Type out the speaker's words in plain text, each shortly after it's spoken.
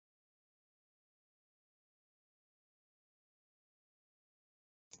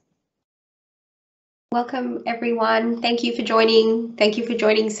Welcome everyone. Thank you for joining. Thank you for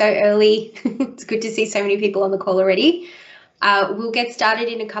joining so early. It's good to see so many people on the call already. We'll get started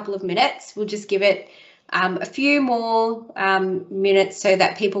in a couple of minutes. We'll just give it a few more minutes so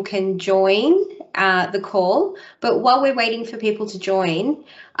that people can join the call. But while we're waiting for people to join,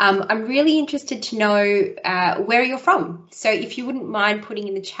 I'm really interested to know where you're from. So if you wouldn't mind putting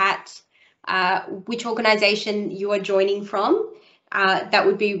in the chat which organisation you are joining from, that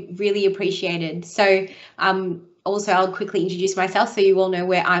would be really appreciated. So also I'll quickly introduce myself so you all know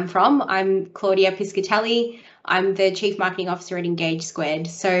where I'm from. I'm Claudia Piscatelli. I'm the Chief Marketing Officer at Engage Squared.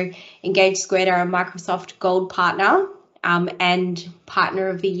 So Engage Squared are a Microsoft Gold partner and Partner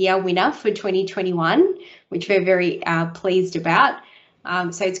of the Year winner for 2021, which we're very pleased about.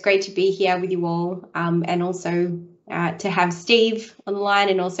 So it's great to be here with you all and also to have Steve on the line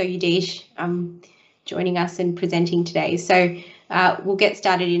and also Yudish joining us and presenting today. So we'll get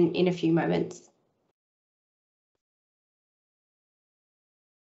started in a few moments.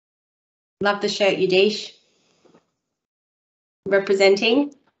 Love the shirt, Yudish.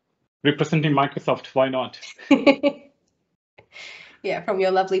 Representing Microsoft, why not? Yeah, from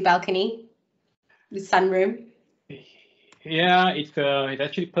your lovely balcony, the sunroom. Yeah, it's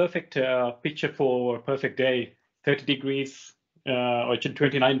actually perfect picture for a perfect day. 30 degrees, or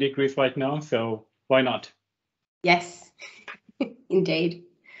 29 degrees right now, so why not? Yes, indeed.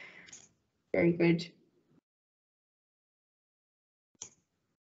 Very good.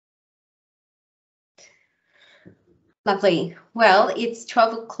 Lovely. Well, it's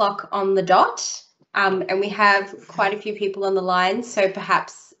 12 o'clock on the dot, and we have quite a few people on the line, so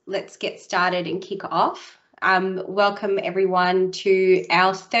perhaps let's get started and kick off. Welcome everyone to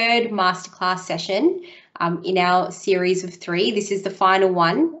our third masterclass session in our series of 3. This is the final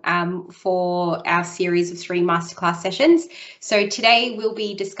one for our series of 3 masterclass sessions. So today we'll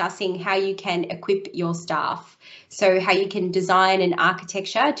be discussing how you can equip your staff. So how you can design an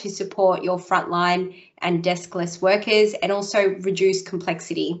architecture to support your frontline and deskless workers and also reduce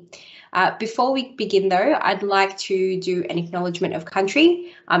complexity. Before we begin though, I'd like to do an acknowledgement of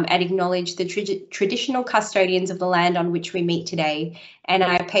country and acknowledge the traditional custodians of the land on which we meet today. And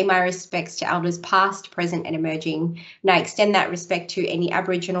I pay my respects to elders past, present and emerging. And I extend that respect to any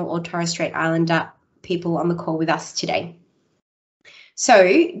Aboriginal or Torres Strait Islander people on the call with us today. So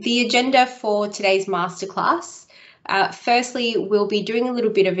the agenda for today's masterclass. Firstly, we'll be doing a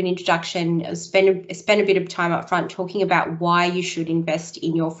little bit of an introduction, spend a bit of time up front talking about why you should invest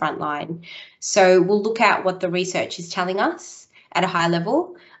in your frontline. So we'll look at what the research is telling us at a high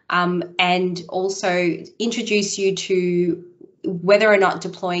level and also introduce you to whether or not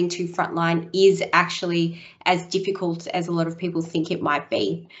deploying to frontline is actually as difficult as a lot of people think it might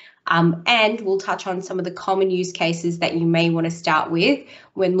be. And we'll touch on some of the common use cases that you may want to start with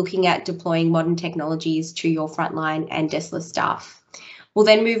when looking at deploying modern technologies to your frontline and deskless staff. We'll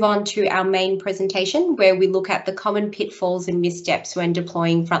then move on to our main presentation where we look at the common pitfalls and missteps when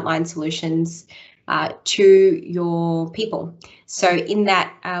deploying frontline solutions to your people. So in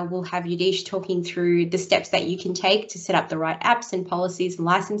that, we'll have Yudish talking through the steps that you can take to set up the right apps and policies and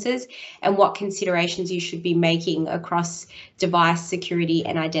licenses and what considerations you should be making across device security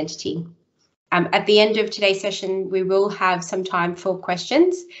and identity. At the end of today's session, we will have some time for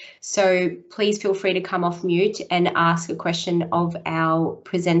questions. So please feel free to come off mute and ask a question of our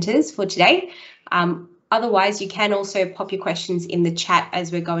presenters for today. Otherwise, you can also pop your questions in the chat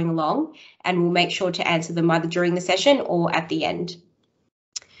as we're going along, and we'll make sure to answer them either during the session or at the end.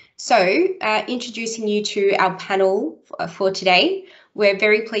 So, introducing you to our panel for today, we're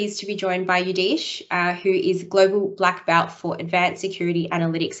very pleased to be joined by Yudish, who is Global Black Belt for Advanced Security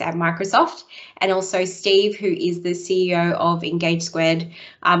Analytics at Microsoft, and also Steve, who is the CEO of Engage Squared.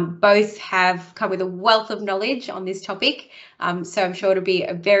 Both have come with a wealth of knowledge on this topic, so I'm sure it'll be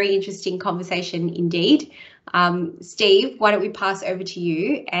a very interesting conversation indeed. Steve, why don't we pass over to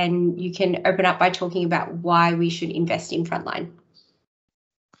you and you can open up by talking about why we should invest in frontline.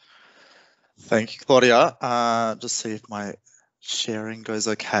 Thank you, Claudia. Just see if my sharing goes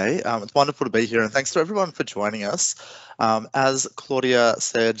okay. It's wonderful to be here and thanks to everyone for joining us. As Claudia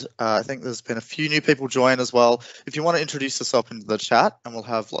said, I think there's been a few new people join as well. If you want to introduce yourself into the chat, and we'll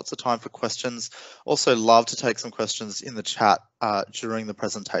have lots of time for questions. Also love to take some questions in the chat during the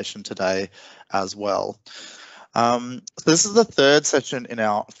presentation today as well. So this is the third session in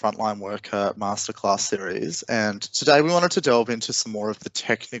our Frontline Worker Masterclass series, and today we wanted to delve into some more of the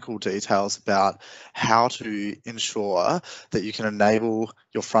technical details about how to ensure that you can enable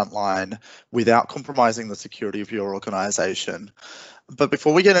your frontline without compromising the security of your organisation. But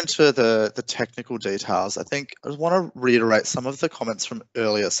before we get into the technical details, I think I just want to reiterate some of the comments from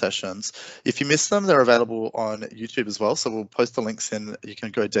earlier sessions. If you missed them, they're available on YouTube as well, so we'll post the links in. You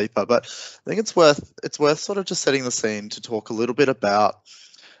can go deeper. But I think it's worth sort of just setting the scene to talk a little bit about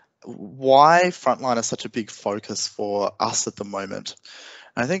why frontline is such a big focus for us at the moment.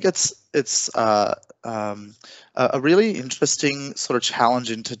 I think it's a really interesting sort of challenge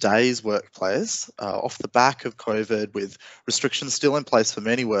in today's workplace, off the back of COVID, with restrictions still in place for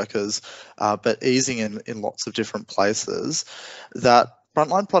many workers, but easing in lots of different places, that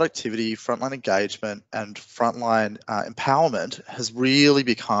frontline productivity, frontline engagement, and frontline empowerment has really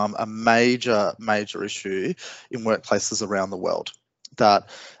become a major issue in workplaces around the world. That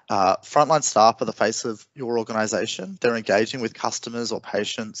frontline staff are the face of your organisation. They're engaging with customers or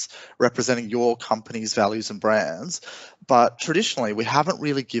patients, representing your company's values and brands. But traditionally, we haven't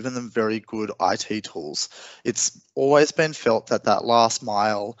really given them very good IT tools. It's always been felt that that last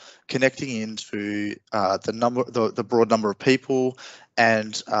mile, connecting into the broad number of people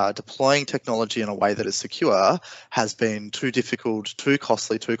and deploying technology in a way that is secure, has been too difficult, too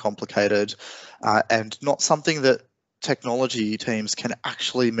costly, too complicated, and not something that technology teams can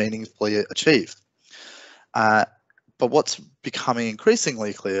actually meaningfully achieve. But what's becoming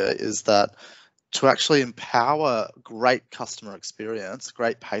increasingly clear is that to actually empower great customer experience,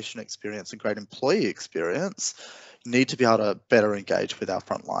 great patient experience, and great employee experience, you need to be able to better engage with our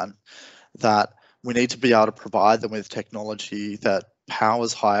frontline. That we need to be able to provide them with technology that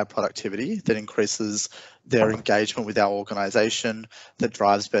powers higher productivity, that increases their engagement with our organisation, that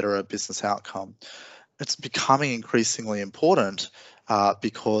drives better business outcome. It's becoming increasingly important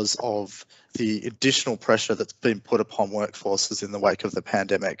because of the additional pressure that's been put upon workforces in the wake of the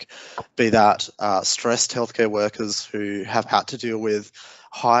pandemic, be that stressed healthcare workers who have had to deal with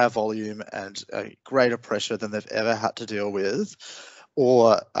higher volume and greater pressure than they've ever had to deal with,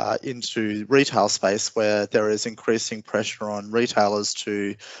 or into retail space where there is increasing pressure on retailers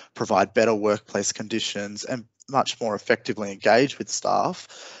to provide better workplace conditions and much more effectively engage with staff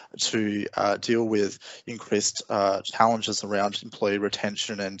to deal with increased challenges around employee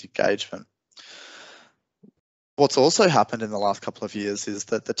retention and engagement. What's also happened in the last couple of years is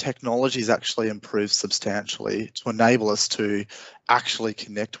that the technology's actually improved substantially to enable us to actually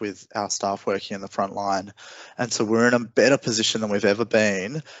connect with our staff working in the front line. And so we're in a better position than we've ever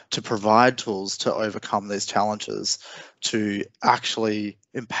been to provide tools to overcome these challenges, to actually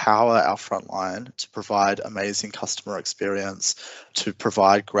empower our frontline to provide amazing customer experience, to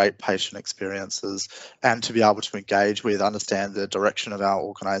provide great patient experiences, and to be able to engage with, understand the direction of our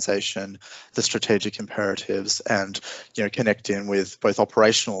organisation, the strategic imperatives, and connect in with both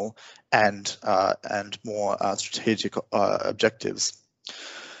operational and more strategic objectives.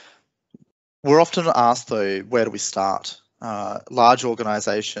 We're often asked, though, where do we start? Large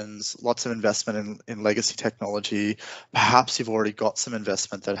organisations, lots of investment in legacy technology. Perhaps you've already got some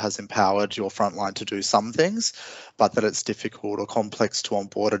investment that has empowered your frontline to do some things, but that it's difficult or complex to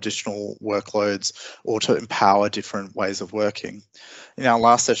onboard additional workloads or to empower different ways of working. In our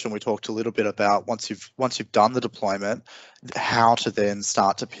last session, we talked a little bit about once you've done the deployment, how to then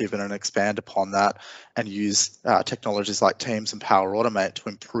start to pivot and expand upon that and use technologies like Teams and Power Automate to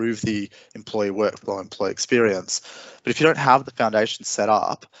improve the employee workflow, employee experience. But if you don't have the foundation set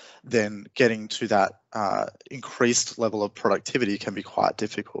up, then getting to that increased level of productivity can be quite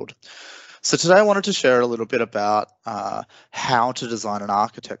difficult. So today I wanted to share a little bit about how to design an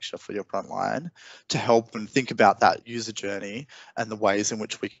architecture for your frontline to help and think about that user journey and the ways in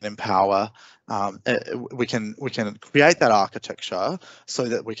which we can empower. We can create that architecture so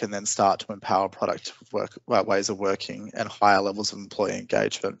that we can then start to empower productive ways of working and higher levels of employee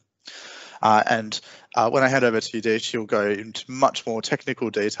engagement. When I hand over to you, Dee, she'll go into much more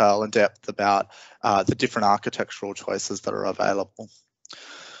technical detail and depth about the different architectural choices that are available.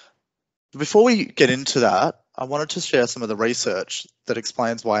 Before we get into that, I wanted to share some of the research that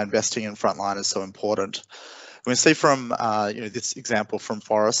explains why investing in frontline is so important. We see from this example from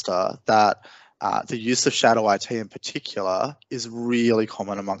Forrester that the use of shadow IT in particular is really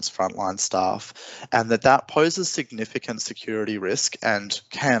common amongst frontline staff, and that poses significant security risk and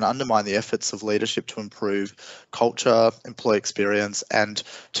can undermine the efforts of leadership to improve culture, employee experience, and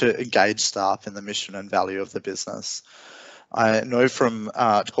to engage staff in the mission and value of the business. I know from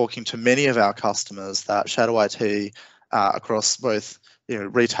talking to many of our customers that shadow IT across both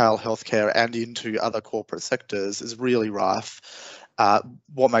retail, healthcare, and into other corporate sectors is really rife.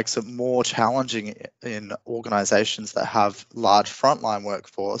 What makes it more challenging in organisations that have large frontline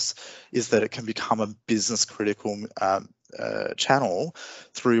workforce is that it can become a business critical channel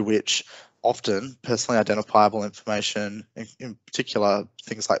through which often personally identifiable information, in particular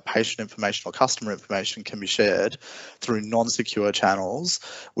things like patient information or customer information, can be shared through non-secure channels,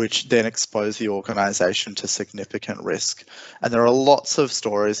 which then expose the organisation to significant risk. And there are lots of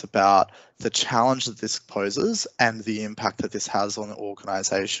stories about the challenge that this poses and the impact that this has on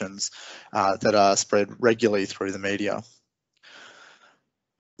organisations that are spread regularly through the media.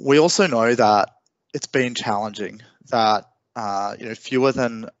 We also know that it's been challenging, that fewer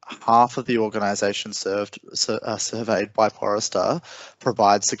than half of the organisations surveyed by Forrester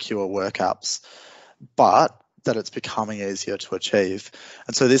provide secure work apps, but that it's becoming easier to achieve.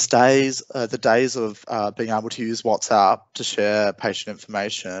 And so the days of being able to use WhatsApp to share patient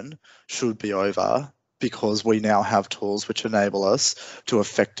information should be over, because we now have tools which enable us to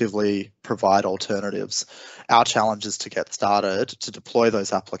effectively provide alternatives. Our challenge is to get started to deploy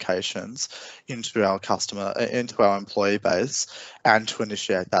those applications into our employee base, and to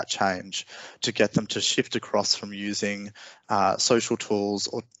initiate that change, to get them to shift across from using social tools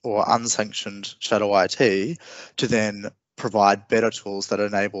or unsanctioned shadow IT to then provide better tools that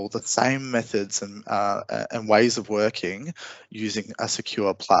enable the same methods and ways of working using a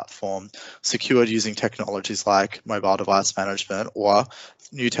secure platform, secured using technologies like mobile device management or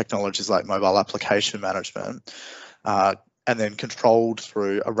new technologies like mobile application management, and then controlled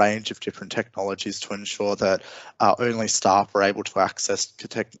through a range of different technologies to ensure that only staff are able to access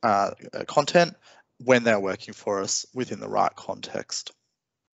content when they're working for us within the right context.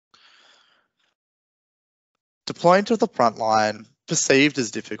 Deploying to the frontline, perceived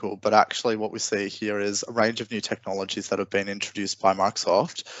as difficult, but actually what we see here is a range of new technologies that have been introduced by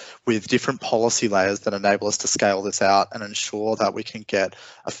Microsoft with different policy layers that enable us to scale this out and ensure that we can get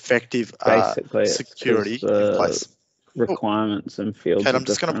effective security in place. Requirements and fields. Okay, I'm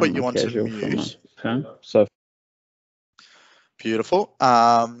just going to put you onto mute. So beautiful.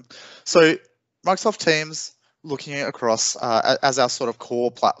 So Microsoft Teams, looking across as our sort of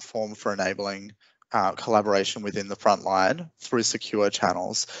core platform for enabling collaboration within the frontline through secure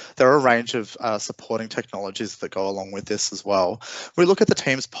channels. There are a range of supporting technologies that go along with this as well. We look at the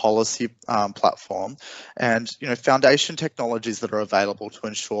Teams policy platform, and foundation technologies that are available to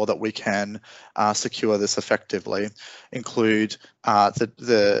ensure that we can secure this effectively include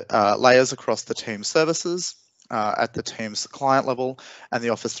the layers across the Teams services at the Teams client level and the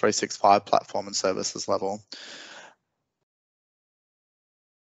Office 365 platform and services level.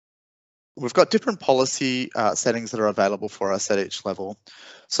 We've got different policy settings that are available for us at each level.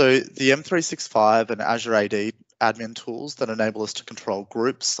 So the M365 and Azure AD admin tools that enable us to control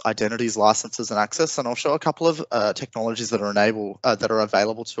groups, identities, licenses, and access. And I'll show a couple of technologies that are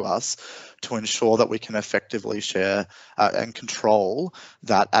available to us to ensure that we can effectively share and control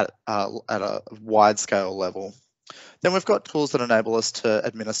that at a wide scale level. Then we've got tools that enable us to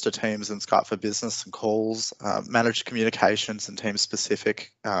administer Teams and Skype for Business and calls, manage communications and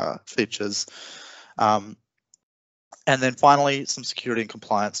team-specific features. And then finally, some security and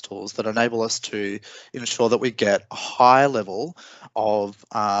compliance tools that enable us to ensure that we get a high level of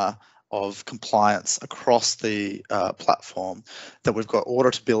compliance across the platform, that we've got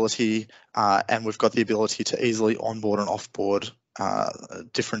auditability and we've got the ability to easily onboard and offboard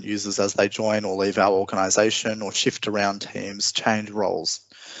different users as they join or leave our organisation or shift around teams, change roles.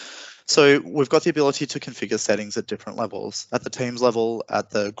 So we've got the ability to configure settings at different levels, at the Teams level,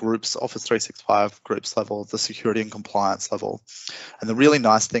 at the groups, Office 365 groups level, the security and compliance level. And the really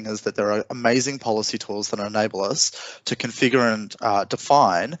nice thing is that there are amazing policy tools that enable us to configure and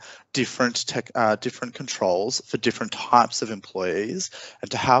define different controls for different types of employees,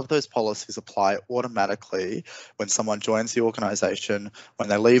 and to have those policies apply automatically when someone joins the organisation, when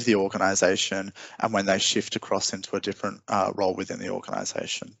they leave the organisation, and when they shift across into a different role within the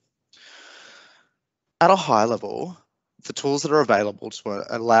organisation. At a high level, the tools that are available to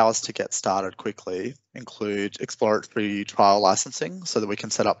allow us to get started quickly include exploratory trial licensing, so that we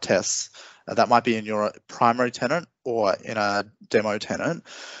can set up tests. That might be in your primary tenant or in a demo tenant,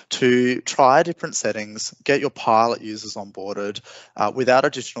 to try different settings, get your pilot users onboarded without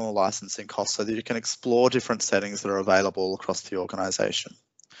additional licensing costs, so that you can explore different settings that are available across the organisation.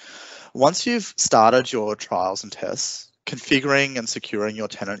 Once you've started your trials and tests, configuring and securing your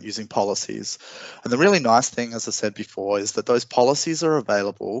tenant using policies. And the really nice thing, as I said before, is that those policies are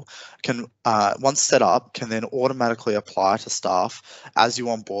available, once set up, can then automatically apply to staff as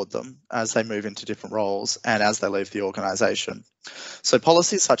you onboard them, as they move into different roles and as they leave the organisation. So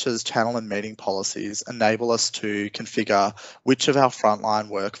policies such as channel and meeting policies enable us to configure which of our frontline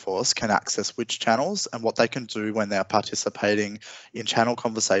workforce can access which channels and what they can do when they're participating in channel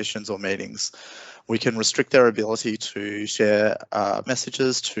conversations or meetings. We can restrict their ability to share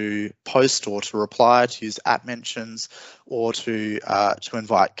messages, to post or to reply, to use app mentions, or to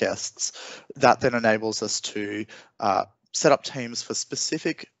invite guests. That then enables us to set up teams for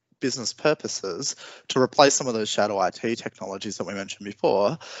specific business purposes to replace some of those shadow IT technologies that we mentioned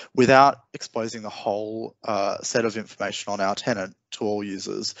before without exposing the whole set of information on our tenant to all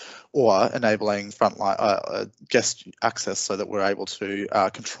users, or enabling frontline guest access so that we're able to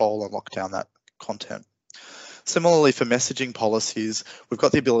control and lock down that content. Similarly, for messaging policies, we've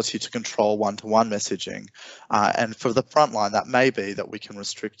got the ability to control one-to-one messaging. And for the frontline, that may be that we can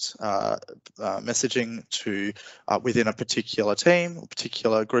restrict messaging to within a particular team, a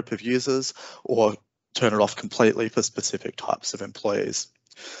particular group of users, or turn it off completely for specific types of employees.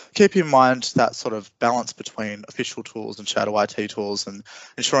 Keep in mind that sort of balance between official tools and shadow IT tools, and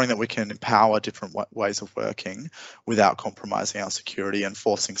ensuring that we can empower different ways of working without compromising our security and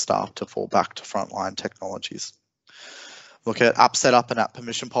forcing staff to fall back to frontline technologies. Look at app setup and app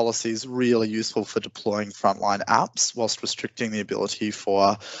permission policies, really useful for deploying frontline apps whilst restricting the ability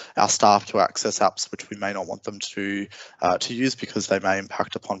for our staff to access apps which we may not want them to use because they may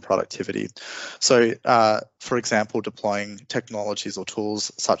impact upon productivity. So, for example, deploying technologies or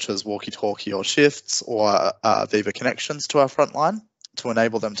tools such as walkie-talkie or shifts or Viva connections to our frontline to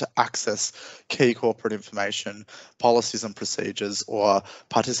enable them to access key corporate information, policies and procedures, or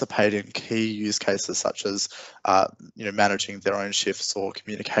participate in key use cases such as managing their own shifts or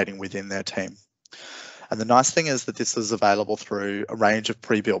communicating within their team. And the nice thing is that this is available through a range of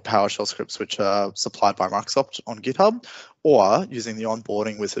pre-built PowerShell scripts which are supplied by Microsoft on GitHub, or using the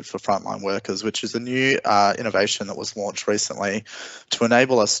onboarding wizard for frontline workers, which is a new innovation that was launched recently to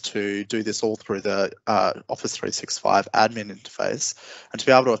enable us to do this all through the Office 365 admin interface, and to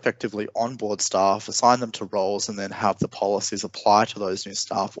be able to effectively onboard staff, assign them to roles, and then have the policies apply to those new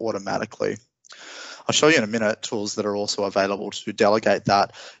staff automatically. I'll show you in a minute tools that are also available to delegate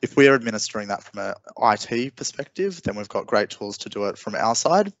that. If we're administering that from an IT perspective, then we've got great tools to do it from our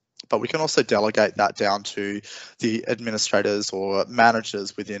side, but we can also delegate that down to the administrators or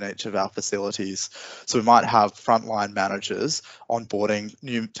managers within each of our facilities. So we might have frontline managers onboarding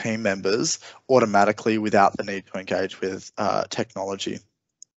new team members automatically without the need to engage with technology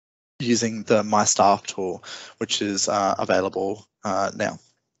using the My Staff tool, which is available now.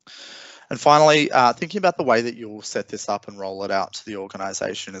 And finally, thinking about the way that you'll set this up and roll it out to the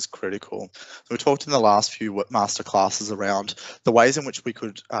organisation is critical. So we talked in the last few masterclasses around the ways in which we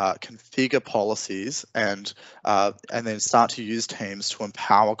could configure policies and then start to use teams to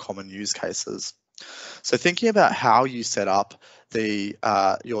empower common use cases. So thinking about how you set up the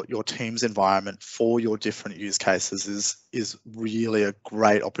your team's environment for your different use cases is really a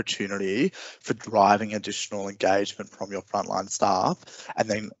great opportunity for driving additional engagement from your frontline staff, and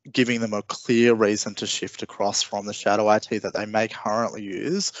then giving them a clear reason to shift across from the shadow IT that they may currently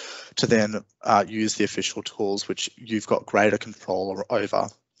use to then use the official tools which you've got greater control over.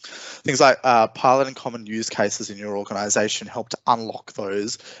 Things like piloting common use cases in your organisation help to unlock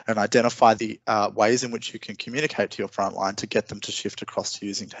those and identify the ways in which you can communicate to your frontline to get them to shift across to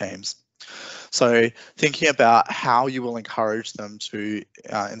using Teams. So thinking about how you will encourage them to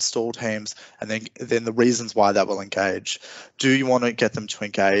install Teams, and then the reasons why that will engage. Do you want to get them to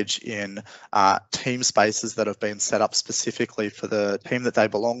engage in team spaces that have been set up specifically for the team that they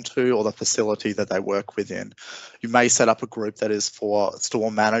belong to or the facility that they work within? You may set up a group that is for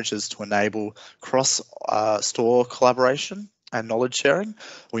store managers to enable cross store collaboration and knowledge sharing.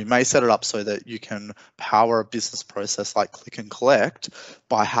 We may set it up so that you can power a business process like click and collect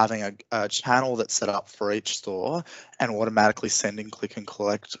by having a channel that's set up for each store and automatically sending click and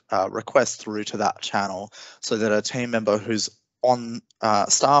collect requests through to that channel, so that a team member who's on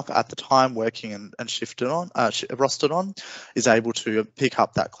staff at the time working and rostered on is able to pick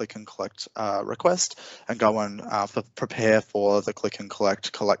up that click and collect request and go and prepare for the click and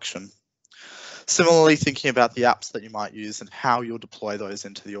collect collection. Similarly, thinking about the apps that you might use and how you'll deploy those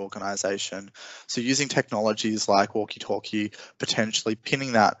into the organisation. So using technologies like walkie-talkie, potentially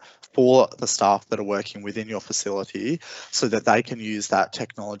pinning that for the staff that are working within your facility so that they can use that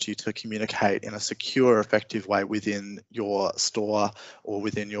technology to communicate in a secure, effective way within your store or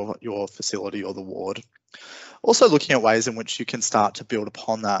within your facility or the ward. Also looking at ways in which you can start to build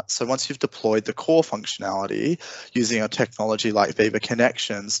upon that. So once you've deployed the core functionality, using a technology like Viva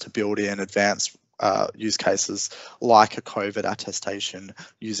Connections to build in advanced use cases like a COVID attestation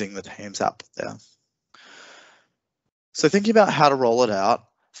using the Teams app there. So thinking about how to roll it out,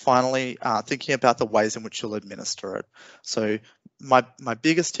 finally, thinking about the ways in which you'll administer it. So my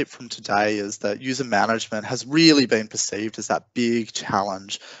biggest tip from today is that user management has really been perceived as that big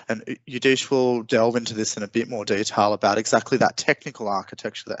challenge, and Yudish will delve into this in a bit more detail about exactly that technical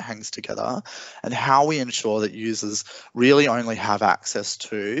architecture that hangs together and how we ensure that users really only have access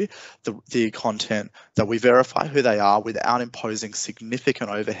to the content, that we verify who they are without imposing significant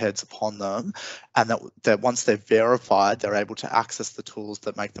overheads upon them, and that once they're verified, they're able to access the tools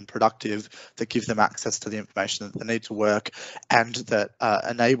that make them productive, that give them access to the information that they need to work, and that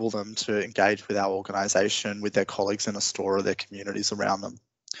enable them to engage with our organisation, with their colleagues in a store or their communities around them.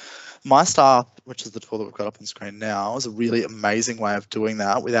 My Staff, which is the tool that we've got up on screen now, is a really amazing way of doing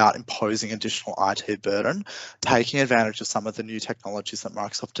that without imposing additional IT burden, taking advantage of some of the new technologies that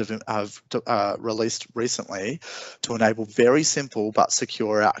Microsoft have released recently to enable very simple but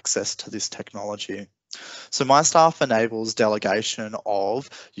secure access to this technology. So My Staff enables delegation of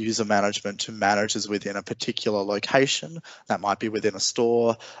user management to managers within a particular location. That might be within a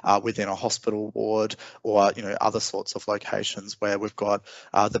store, within a hospital ward, or other sorts of locations where we've got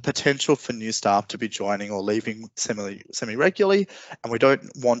the potential for new staff to be joining or leaving semi-regularly, and we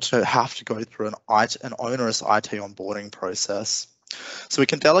don't want to have to go through an onerous IT onboarding process. So we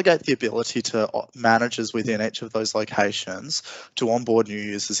can delegate the ability to managers within each of those locations to onboard new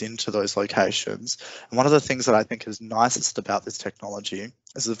users into those locations. And one of the things that I think is nicest about this technology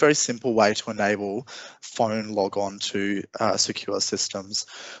is a very simple way to enable phone logon to secure systems.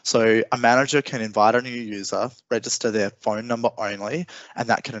 So a manager can invite a new user, register their phone number only, and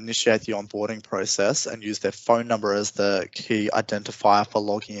that can initiate the onboarding process and use their phone number as the key identifier for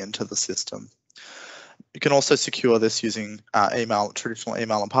logging into the system. You can also secure this using traditional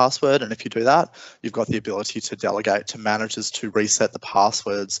email and password, and if you do that, you've got the ability to delegate to managers to reset the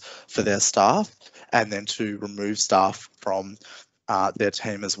passwords for their staff and then to remove staff from their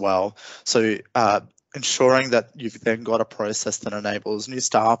team as well. So ensuring that you've then got a process that enables new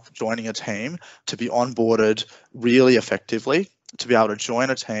staff joining a team to be onboarded really effectively, to be able to join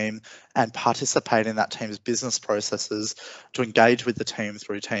a team and participate in that team's business processes, to engage with the team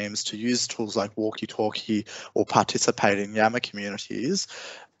through Teams, to use tools like walkie-talkie or participate in Yammer communities,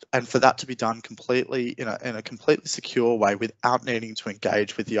 and for that to be done completely in a completely secure way without needing to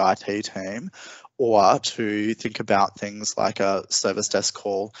engage with the IT team or to think about things like a service desk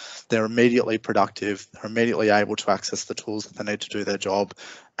call. They're immediately productive, they're immediately able to access the tools that they need to do their job.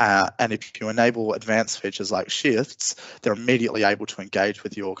 And if you enable advanced features like shifts, they're immediately able to engage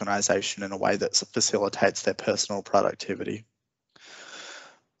with the organisation in a way that facilitates their personal productivity.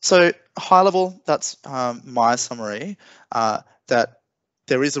 So high level, that's my summary, that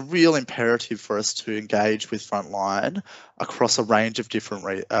there is a real imperative for us to engage with frontline across a range of different,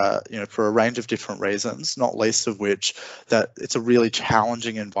 for a range of different reasons, not least of which that it's a really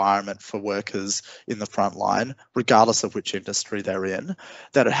challenging environment for workers in the frontline, regardless of which industry they're in,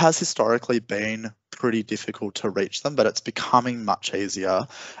 that it has historically been pretty difficult to reach them, but it's becoming much easier,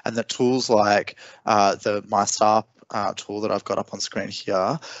 and that tools like the My Staff tool that I've got up on screen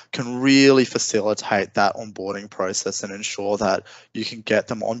here can really facilitate that onboarding process and ensure that you can get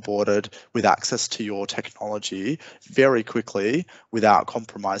them onboarded with access to your technology very quickly without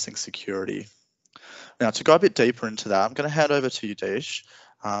compromising security. Now, to go a bit deeper into that, I'm going to hand over to you, Dish,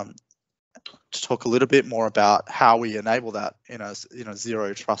 to talk a little bit more about how we enable that in a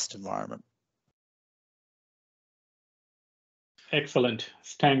zero trust environment. Excellent.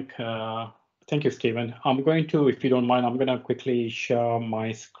 Thank you, Stephen. I'm going to, if you don't mind, I'm going to quickly share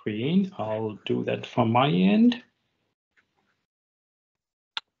my screen. I'll do that from my end.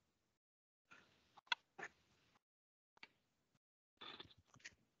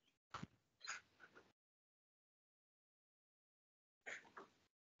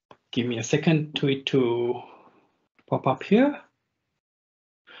 Give me a second to it to pop up here.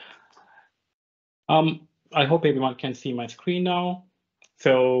 I hope everyone can see my screen now.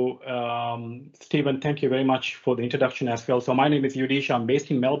 So, Stephen, thank you very much for the introduction as well. So my name is Yudish. I'm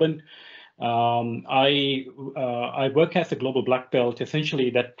based in Melbourne. I work as a global black belt. Essentially,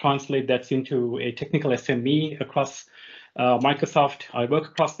 that translates into a technical SME across Microsoft. I work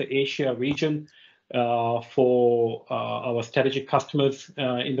across the Asia region for our strategic customers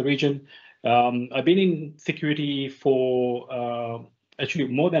in the region. I've been in security for actually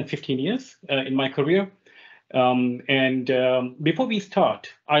more than 15 years in my career. Before we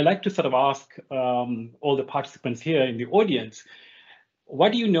start, I like to sort of ask all the participants here in the audience,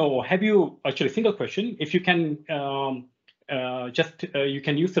 what do you know? Have you, actually, single question, if you can you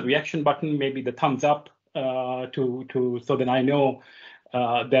can use the reaction button, maybe the thumbs up so then I know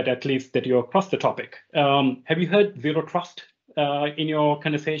that at least that you're across the topic. Have you heard zero trust in your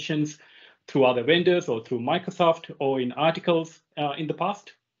conversations through other vendors or through Microsoft or in articles in the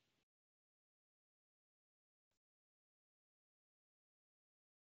past?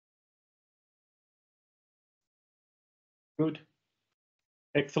 Good.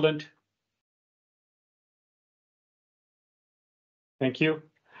 Excellent. Thank you.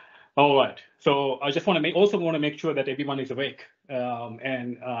 All right. So I just want to make sure that everyone is awake.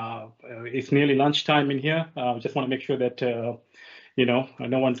 It's nearly lunchtime in here. I just want to make sure that no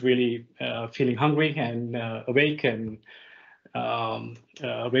one's really feeling hungry and awake and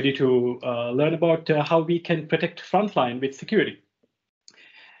ready to learn about how we can protect frontline with security.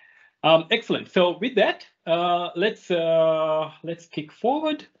 Excellent. So with that, let's kick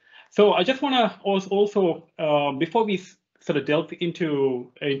forward. So I just want to also before we sort of delve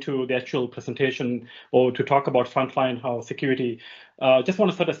into the actual presentation or to talk about frontline, how security, just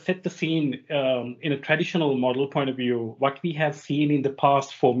want to sort of set the scene in a traditional model point of view, what we have seen in the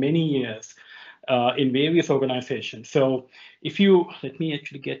past for many years in various organizations. So if you, let me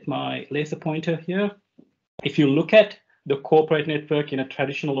actually get my laser pointer here. If you look at the corporate network in a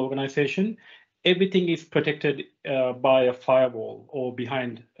traditional organization, everything is protected by a firewall or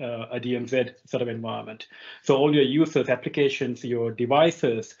behind a DMZ sort of environment. So all your users, applications, your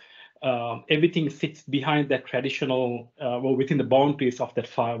devices, everything sits behind that traditional, or within the boundaries of that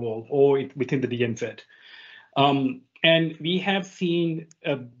firewall or within the DMZ. And we have seen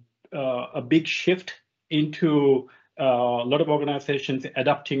a big shift into a lot of organizations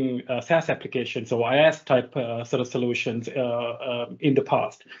adopting SaaS applications or IaaS type sort of solutions in the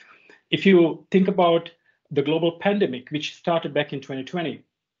past. If you think about the global pandemic, which started back in 2020,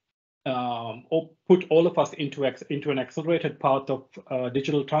 put all of us into an accelerated path of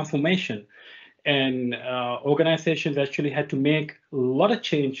digital transformation. And organizations actually had to make a lot of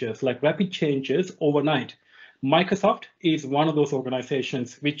changes, like rapid changes overnight. Microsoft is one of those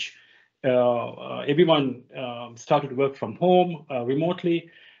organizations which everyone started to work from home remotely.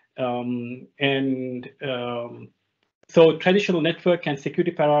 So traditional network and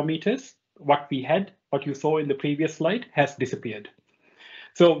security parameters, what you saw in the previous slide, has disappeared.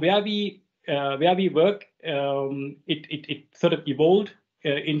 So where we work, it sort of evolved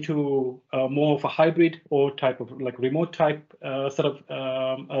into more of a hybrid or type of like remote type sort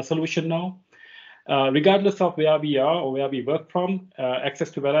of solution now. Regardless of where we are or where we work from,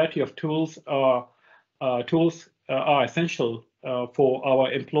 access to a variety of tools are essential for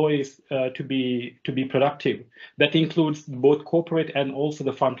our employees to be productive. That includes both corporate and also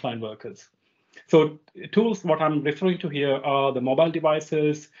the frontline workers. So tools, what I'm referring to here are the mobile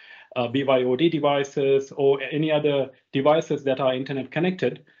devices, BYOD devices, or any other devices that are internet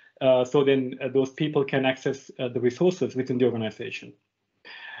connected. So then those people can access the resources within the organization.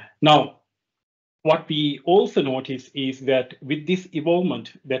 Now, what we also notice is that with this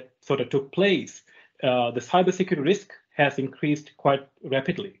evolvement that sort of took place, the cybersecurity risk has increased quite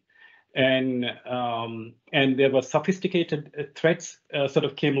rapidly, and there were sophisticated threats sort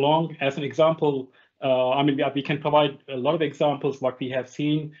of came along. As an example, I mean, we can provide a lot of examples what we have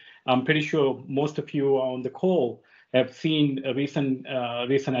seen. I'm pretty sure most of you on the call have seen recent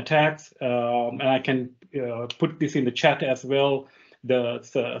attacks, and I can put this in the chat as well.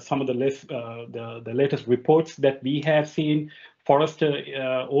 Some of the latest reports that we have seen.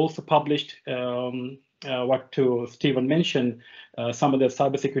 Forrester also published what Stephen mentioned, some of the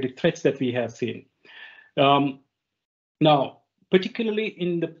cybersecurity threats that we have seen. Now, particularly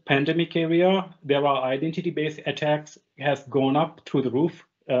in the pandemic area, there are identity-based attacks has gone up through the roof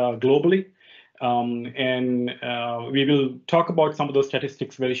globally. And we will talk about some of those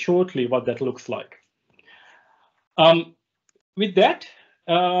statistics very shortly, what that looks like. With that,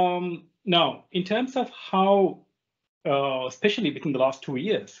 now, in terms of how, especially within the last 2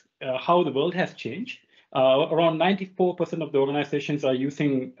 years, how the world has changed, around 94% of the organizations are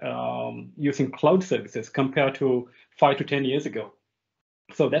using cloud services compared to 5 to 10 years ago.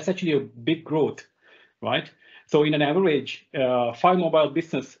 So that's actually a big growth, right? So in an average, 5 mobile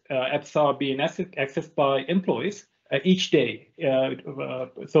business apps are being accessed by employees each day.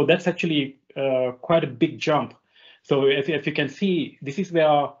 So that's actually quite a big jump. So if you can see, this is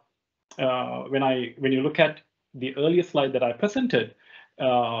where when you look at the earlier slide that I presented,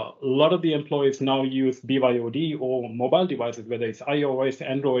 a lot of the employees now use BYOD or mobile devices, whether it's iOS,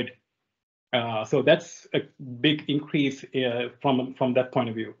 Android. So that's a big increase from that point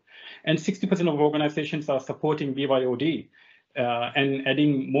of view. And 60% of organizations are supporting BYOD and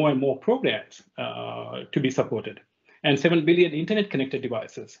adding more and more programs to be supported. And 7 billion internet connected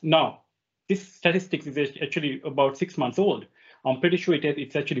devices. Now, this statistics is actually about 6 months old. I'm pretty sure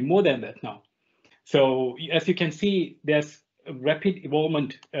it's actually more than that now. So as you can see, there's rapid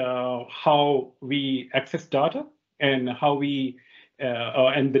evolvement how we access data and how we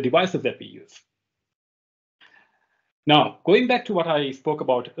and the devices that we use. Now, going back to what I spoke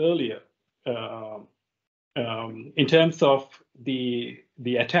about earlier, in terms of the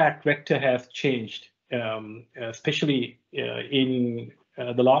attack vector has changed, especially in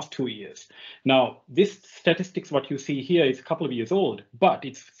the last 2 years. Now, this statistics, what you see here, is a couple of years old, but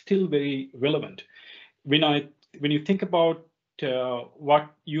it's still very relevant. When you think about what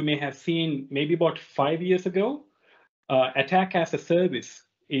you may have seen maybe about 5 years ago, attack as a service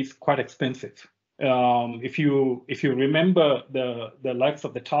is quite expensive. If you remember the likes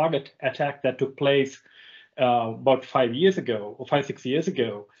of the Target attack that took place about 5 years ago or 5-6 years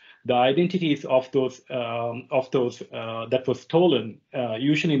ago, the identities of those that was stolen,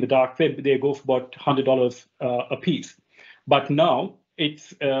 usually in the dark web, they go for about $100 a piece. But now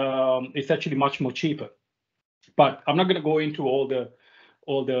it's actually much more cheaper. But I'm not going to go into all the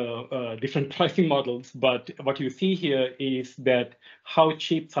different pricing models. But what you see here is that how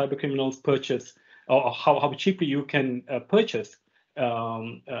cheap cyber criminals purchase, or how cheaply you can purchase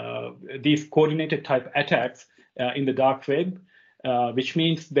these coordinated type attacks in the dark web, which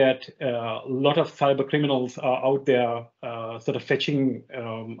means that a lot of cyber criminals are out there sort of fetching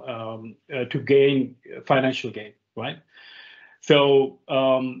to gain financial gain, right? So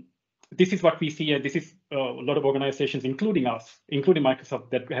this is what we see, and this is a lot of organizations, including us, including Microsoft,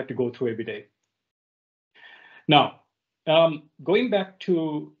 that we have to go through every day. Now, going back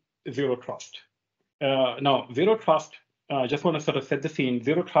to Zero Trust. Now, Zero Trust, just want to sort of set the scene.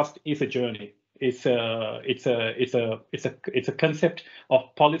 Zero Trust is a journey. It's a concept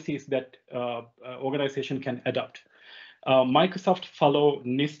of policies that organization can adopt. Microsoft follow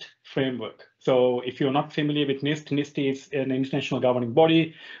NIST framework. So if you're not familiar with NIST, NIST is an international governing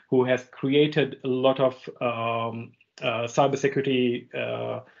body who has created a lot of cybersecurity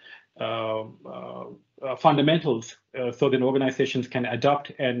fundamentals so that organizations can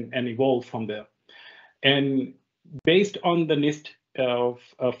adapt and evolve from there. And based on the NIST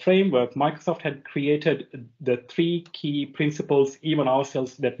framework, Microsoft had created the 3 key principles, even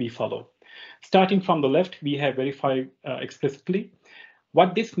ourselves, that we follow. Starting from the left, we have verified explicitly.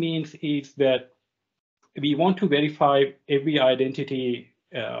 What this means is that we want to verify every identity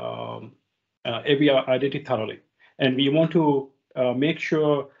thoroughly, and we want to make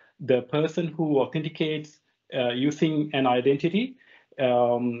sure the person who authenticates using an identity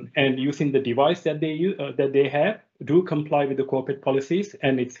and using the device that they have do comply with the corporate policies,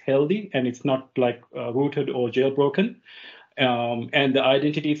 and it's healthy and it's not like rooted or jailbroken, and the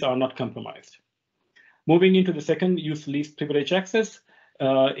identities are not compromised. Moving into the second, use least privilege access,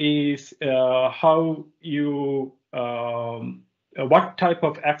 is how you what type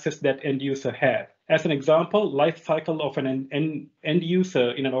of access that end user have. As an example, life cycle of an end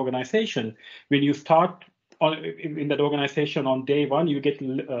user in an organization. When you start in that organization on day one, you get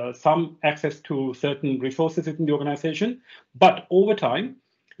some access to certain resources within the organization. But over time,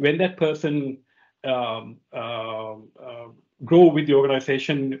 when that person grow with the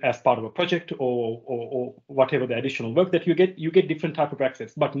organization as part of a project or whatever the additional work that you get different type of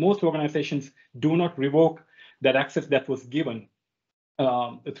access. But most organizations do not revoke that access that was given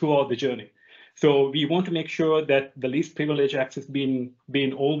throughout the journey. So we want to make sure that the least privilege access being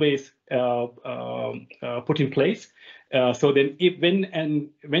always put in place. So then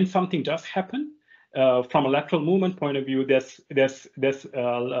when something does happen, from a lateral movement point of view, there's less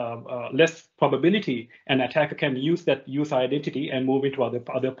probability an attacker can use that user identity and move into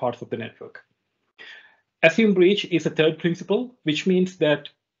other parts of the network. Assume breach is a third principle, which means that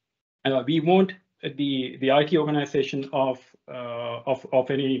we want the IT organization of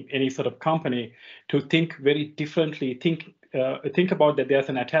any sort of company to think very differently. Think about that there's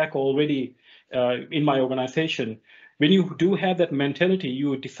an attack already in my organization. When you do have that mentality,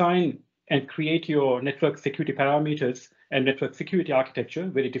 you design and create your network security parameters and network security architecture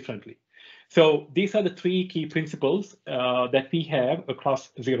very differently. So these are the 3 key principles that we have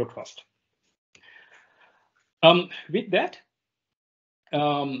across Zero Trust. With that,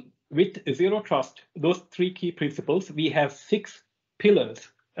 with Zero Trust, those 3 key principles, we have 6 pillars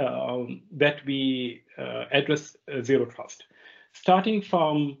that we address Zero Trust. Starting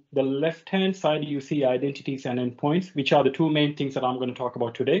from the left-hand side, you see identities and endpoints, which are the 2 main things that I'm going to talk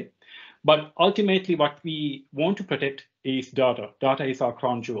about today. But ultimately, what we want to protect is data. Data is our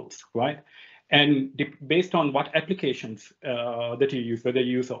crown jewels, right? And based on what applications that you use, whether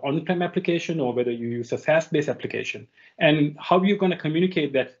you use an on-prem application or whether you use a SaaS-based application, and how you're going to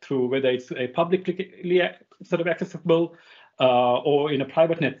communicate that through, whether it's a publicly sort of accessible or in a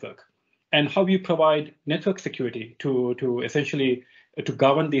private network. and how you provide network security to essentially to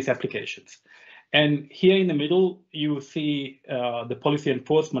govern these applications. And here in the middle, you see the policy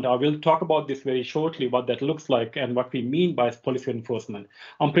enforcement. I will talk about this very shortly, what that looks like and what we mean by policy enforcement.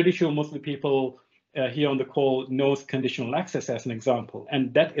 I'm pretty sure most of the people here on the call knows conditional access as an example,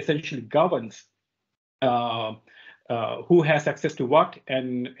 and that essentially governs who has access to what,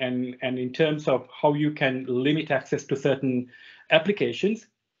 and in terms of how you can limit access to certain applications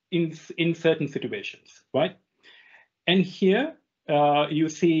in certain situations, right? And here you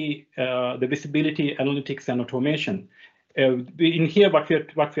see the visibility, analytics, and automation. In here, what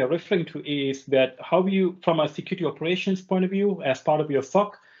we are referring to is that how you, from a security operations point of view, as part of your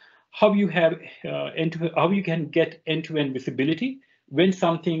SOC, how you have how you can get end-to-end visibility when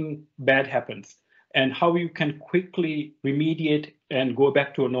something bad happens, and how you can quickly remediate and go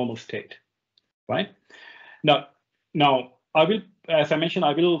back to a normal state, right? Now I will, as I mentioned,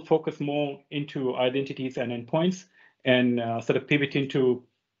 I will focus more into identities and endpoints, and sort of pivot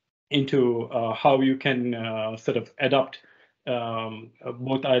into how you can sort of adopt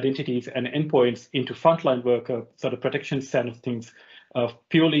both identities and endpoints into frontline worker sort of protection side of things,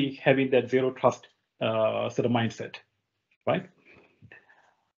 purely having that zero trust sort of mindset, right?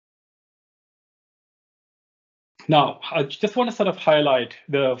 Now, I just want to sort of highlight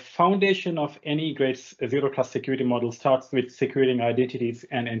the foundation of any great zero trust security model starts with securing identities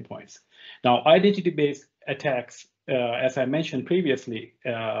and endpoints. Now, identity-based attacks, as I mentioned previously,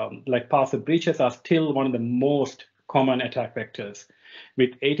 like password breaches are still one of the most common attack vectors,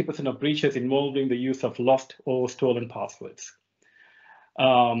 with 80% of breaches involving the use of lost or stolen passwords.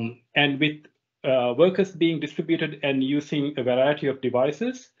 And with workers being distributed and using a variety of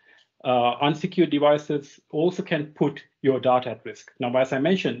devices, unsecured devices also can put your data at risk. Now, as I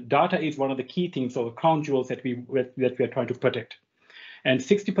mentioned, data is one of the key things, or crown jewels that we are trying to protect. And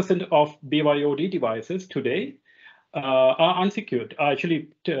 60% of BYOD devices today are unsecured, are actually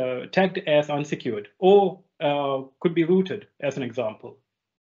tagged as unsecured, or could be rooted, as an example.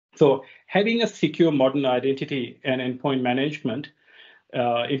 So having a secure modern identity and endpoint management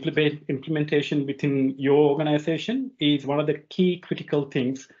implementation within your organization is one of the key critical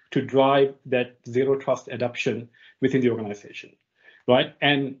things to drive that zero trust adoption within the organization, right?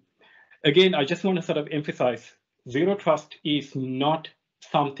 And again, I just want to sort of emphasize, zero trust is not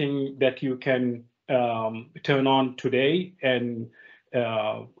something that you can turn on today and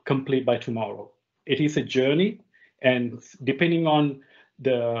complete by tomorrow. It is a journey, and depending on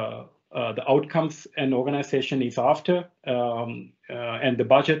the outcomes an organization is after, and the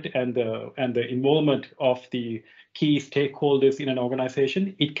budget and the involvement of the key stakeholders in an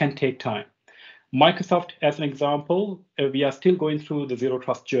organization, it can take time. Microsoft, as an example, we are still going through the zero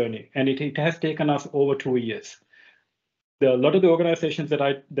trust journey, and it has taken us over 2 years. A lot of the organizations that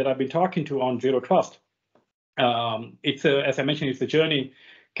I've been talking to on zero trust, it's as I mentioned, it's a journey,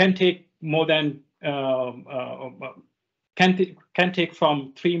 can take more than can take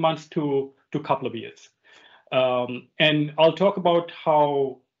from 3 months to a couple of years. And I'll talk about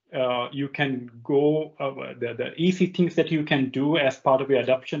how you can go, the easy things that you can do as part of your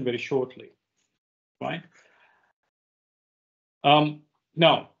adoption very shortly, right?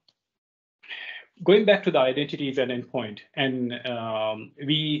 Now, going back to the identities and endpoint, and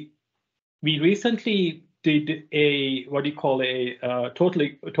we recently did a what do you call a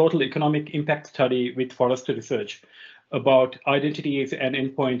total economic impact study with Forrester Research about identities and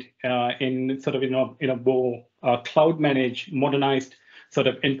endpoint in sort of in a more cloud managed, modernized sort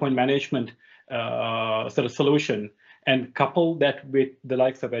of endpoint management sort of solution, and couple that with the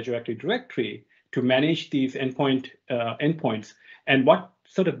likes of Azure Active Directory to manage these endpoints, and what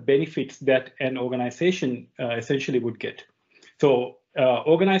sort of benefits that an organization essentially would get. So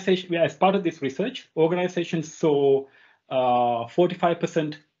organization, as part of this research, organizations saw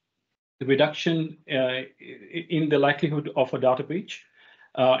 45% reduction in the likelihood of a data breach,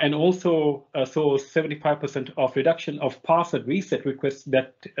 and also saw 75% of reduction of password reset requests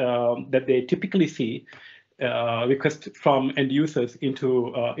that they typically see requests from end users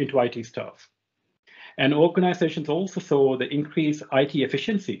into IT staff. And organizations also saw the increased IT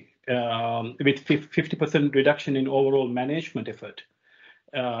efficiency with 50% reduction in overall management effort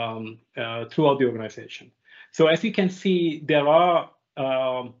throughout the organization. So as you can see, there are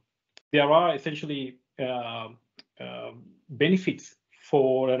essentially benefits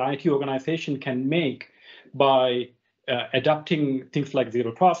for an IT organization can make by adopting things like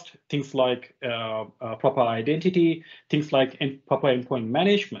zero trust, things like proper identity, things like proper endpoint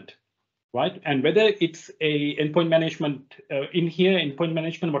management, right? And whether it's a endpoint management in here, endpoint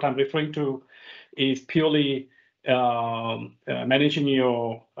management, what I'm referring to is purely managing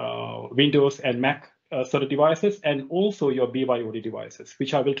your Windows and Mac sort of devices, and also your BYOD devices,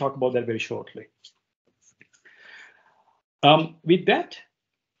 which I will talk about that very shortly. With that,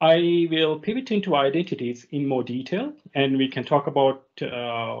 I will pivot into identities in more detail, and we can talk about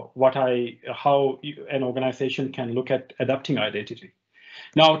how an organization can look at adapting identity.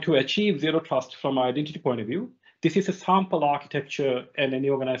 Now, to achieve zero trust from an identity point of view, this is a sample architecture and any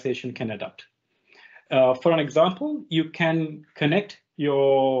organization can adapt. For an example, you can connect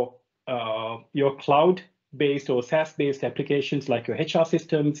your cloud-based or SaaS-based applications like your HR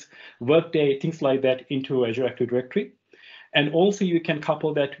systems, Workday, things like that into Azure Active Directory. And also you can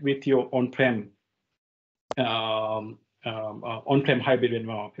couple that with your on-prem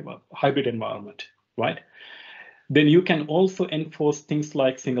hybrid environment, right? Then you can also enforce things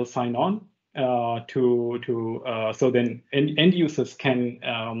like single sign-on so then end users can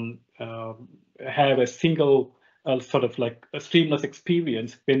have a single sort of like a seamless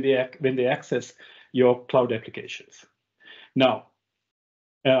experience when they access your cloud applications. Now,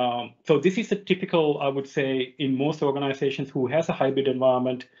 so this is a typical, I would say, in most organizations who has a hybrid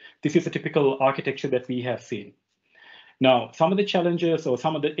environment, this is a typical architecture that we have seen. Now, some of the challenges or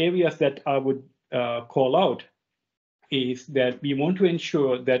some of the areas that I would call out is that we want to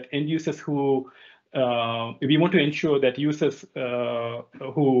ensure that users who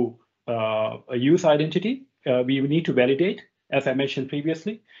use identity, we need to validate, as I mentioned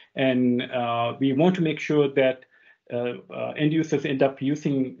previously, and we want to make sure that end users end up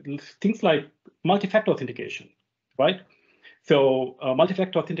using things like multi-factor authentication, right? So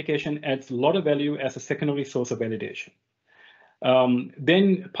multi-factor authentication adds a lot of value as a secondary source of validation.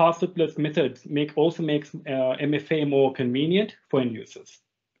 Then passwordless methods also makes MFA more convenient for end users.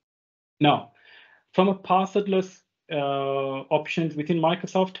 Now, from a passwordless options within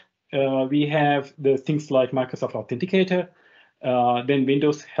Microsoft, we have the things like Microsoft Authenticator, then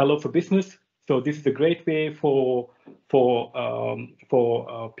Windows Hello for Business. So this is a great way for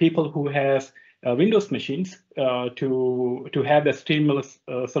people who has Windows machines to have a seamless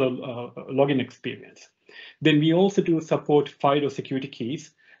sort of login experience. Then we also do support FIDO security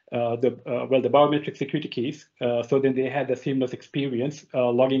keys, the biometric security keys. So then they have the seamless experience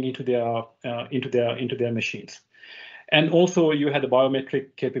logging into their machines. And also you have the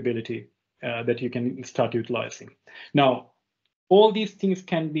biometric capability that you can start utilizing. Now, all these things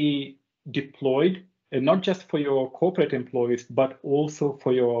can be deployed, not just for your corporate employees, but also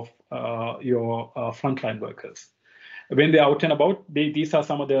for your frontline workers. When they're out and about, these are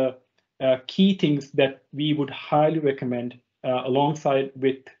some of the key things that we would highly recommend alongside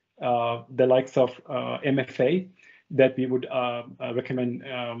with the likes of MFA that we would recommend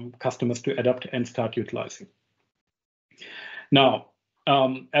customers to adopt and start utilizing. Now,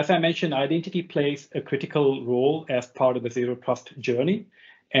 as I mentioned, identity plays a critical role as part of the zero trust journey.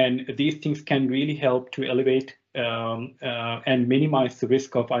 And these things can really help to elevate and minimize the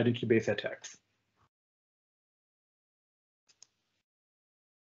risk of identity-based attacks.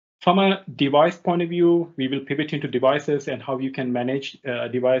 From a device point of view, we will pivot into devices and how you can manage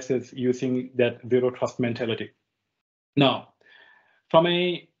devices using that zero trust mentality. Now, from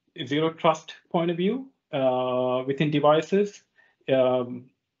a zero trust point of view, within devices,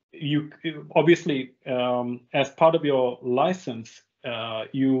 you obviously, as part of your license,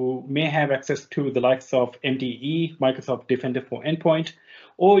 you may have access to the likes of MDE, Microsoft Defender for Endpoint,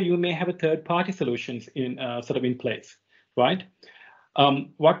 or you may have a third-party solutions in place, right?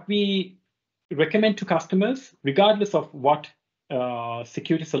 What we recommend to customers, regardless of what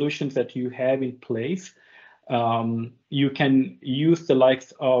security solutions that you have in place, you can use the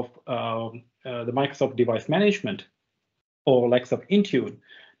likes of the Microsoft Device Management or likes of Intune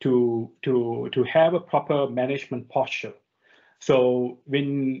to have a proper management posture. So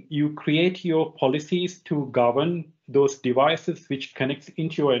when you create your policies to govern those devices which connects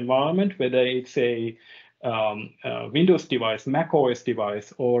into your environment, whether it's a Windows device, Mac OS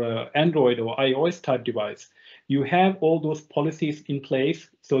device, or Android or iOS type device, you have all those policies in place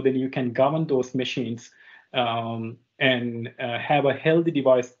so then you can govern those machines and have a healthy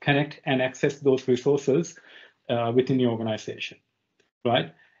device connect and access those resources within your organization,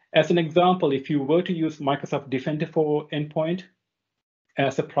 right? As an example, if you were to use Microsoft Defender for Endpoint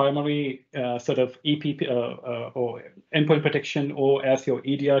as a primary sort of EPP or endpoint protection or as your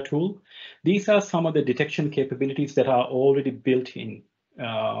EDR tool, these are some of the detection capabilities that are already built in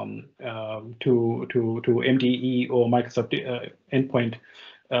to MDE or Microsoft Endpoint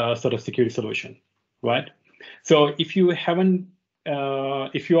sort of security solution, right? So if you haven't,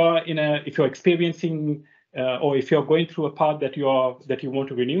 if you're experiencing or if you're going through a path that you want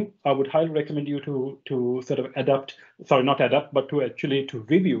to renew, I would highly recommend you to sort of to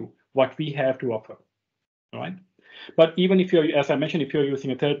review what we have to offer. All right. But even if you're, as I mentioned, if you're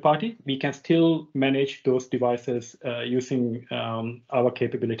using a third party, we can still manage those devices using our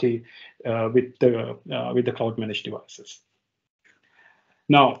capability with the cloud managed devices.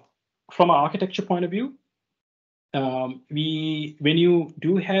 Now, from an architecture point of view, when you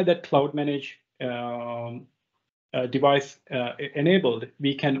do have that cloud managed device enabled,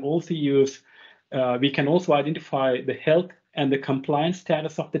 we can also identify the health and the compliance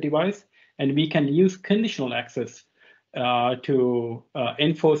status of the device, and we can use conditional access to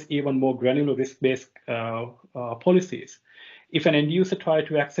enforce even more granular risk-based policies. If an end user tries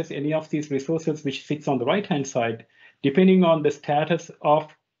to access any of these resources which sits on the right-hand side, depending on the status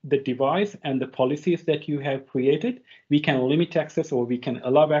of the device and the policies that you have created, we can limit access or we can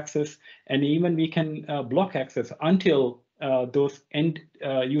allow access, and even we can block access until those end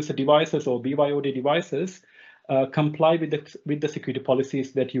user devices or BYOD devices comply with the security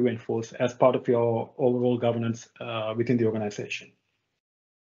policies that you enforce as part of your overall governance within the organization,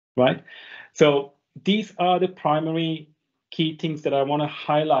 right? So these are the primary key things that I want to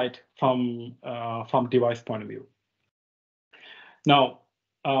highlight from device point of view. Now,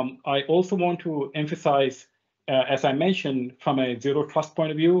 I also want to emphasize, as I mentioned, from a zero trust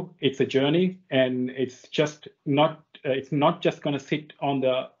point of view, it's a journey, and it's not just going to sit on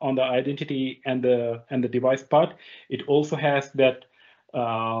the identity and the device part. It also has that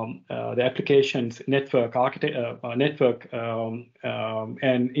the applications, network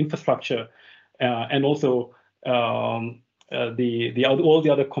and infrastructure, and also all the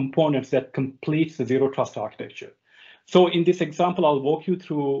other components that completes the zero trust architecture. So in this example, I'll walk you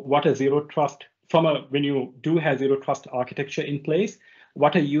through what a zero trust, when you do have zero trust architecture in place,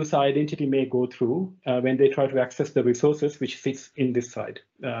 what a user identity may go through when they try to access the resources which sits in this side,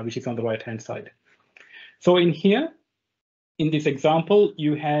 which is on the right-hand side. So in here, in this example,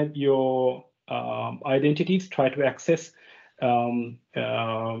 you have your identities try to access and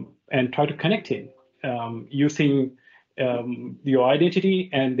try to connect in using your identity,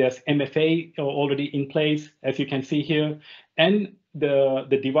 and there's MFA already in place, as you can see here, and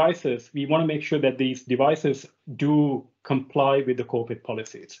the devices. We want to make sure that these devices do comply with the corporate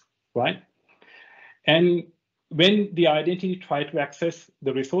policies, right? And when the identity try to access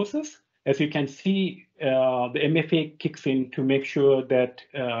the resources, as you can see, the MFA kicks in to make sure that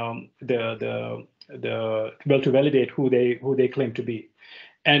to validate who they claim to be,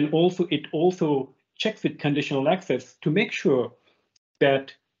 and also it also checks with conditional access to make sure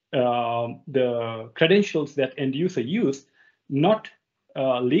that the credentials that end user use not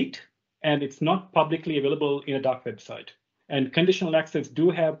leaked, and it's not publicly available in a dark website. And conditional access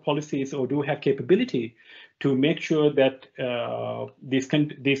do have policies or do have capability to make sure that these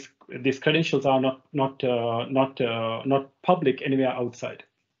credentials are not public anywhere outside.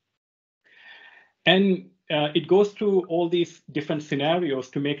 And it goes through all these different scenarios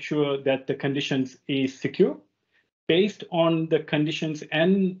to make sure that the conditions is secure based on the conditions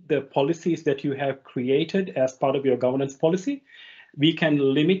and the policies that you have created as part of your governance policy. We can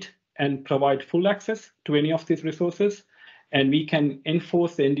limit and provide full access to any of these resources, and we can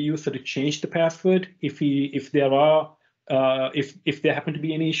enforce the end user to change the password if there happen to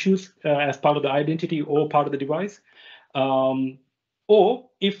be any issues as part of the identity or part of the device, or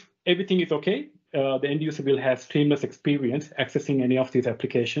if everything is okay, the end user will have seamless experience accessing any of these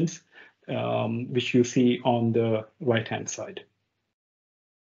applications, which you see on the right-hand side,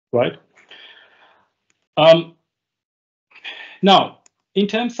 right? Now, in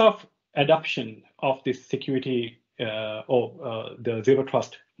terms of adoption of this security or the zero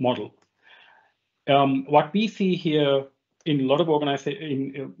trust model, what we see here in a lot of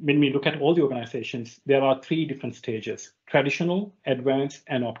organizations, when we look at all the organizations, there are three different stages: traditional, advanced,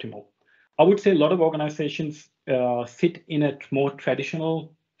 and optimal. I would say a lot of organizations sit in a more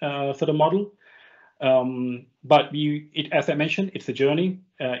traditional sort of model, but as I mentioned, it's a journey.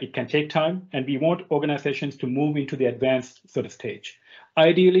 It can take time, and we want organizations to move into the advanced sort of stage,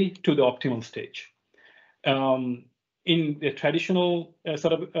 ideally to the optimal stage. In the traditional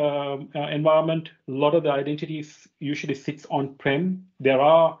sort of environment, a lot of the identities usually sits on-prem.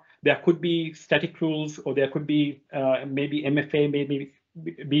 There could be static rules, or there could be maybe MFA maybe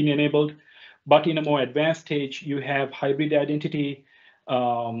being enabled, but in a more advanced stage, you have hybrid identity,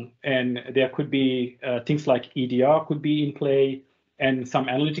 and there could be things like EDR could be in play, and some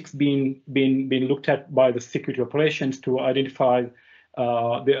analytics being looked at by the security operations to identify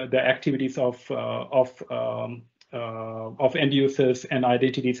the activities of end users and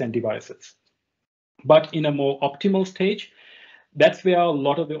identities and devices. But in a more optimal stage, that's where a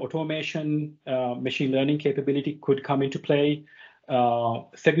lot of the automation, machine learning capability could come into play.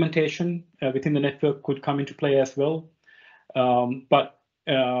 Segmentation within the network could come into play as well.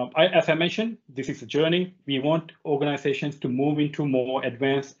 As I mentioned, this is a journey. We want organizations to move into more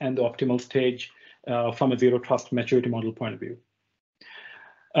advanced and the optimal stage from a zero trust maturity model point of view.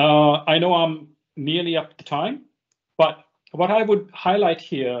 I know I'm nearly up to time, but what I would highlight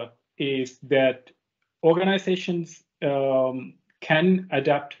here is that organizations can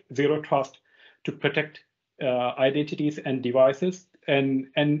adapt zero trust to protect identities and devices, and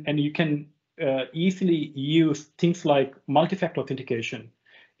you can easily use things like multi-factor authentication.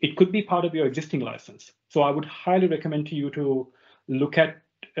 It could be part of your existing license. So I would highly recommend to you to look at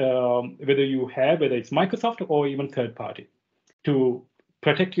whether it's Microsoft or even third party, to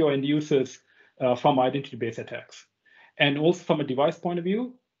protect your end users from identity-based attacks. And also from a device point of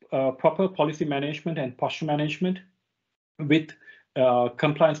view, proper policy management and posture management with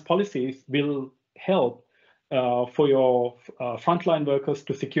compliance policies will help for your frontline workers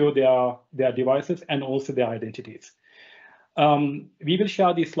to secure their devices and also their identities. We will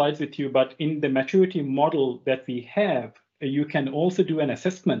share these slides with you, but in the maturity model that we have, you can also do an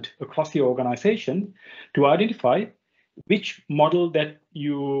assessment across your organization to identify which model that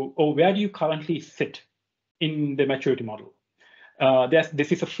where do you currently sit in the maturity model.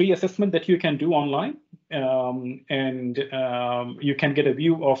 This is a free assessment that you can do online, and you can get a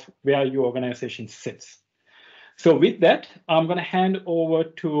view of where your organization sits. So with that, I'm going to hand over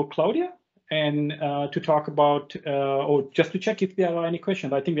to Claudia and to talk about, or just to check if there are any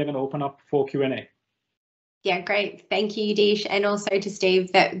questions. I think we're going to open up for Q&A. Yeah, great. Thank you, Yudhish, and also to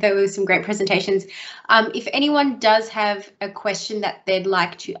Steve. There were some great presentations. If anyone does have a question that they'd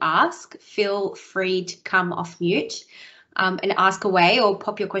like to ask, feel free to come off mute and ask away, or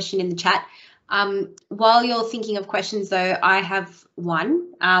pop your question in the chat. While you're thinking of questions, though, I have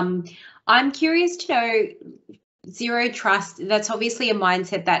one. I'm curious to know, zero trust, that's obviously a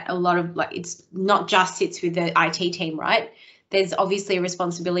mindset that a lot of, it's not just sits with the IT team, right? There's obviously a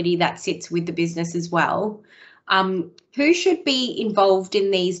responsibility that sits with the business as well. Who should be involved in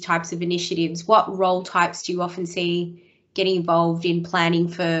these types of initiatives? What role types do you often see getting involved in planning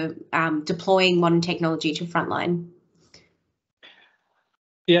for deploying modern technology to frontline?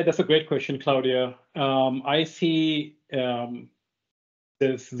 Yeah, that's a great question, Claudia. I see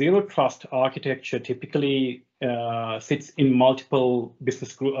the zero trust architecture typically sits in multiple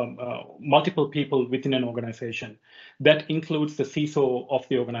business group, multiple people within an organization. That includes the CISO of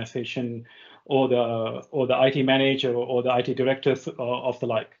the organization, or the IT manager, or the IT directors of the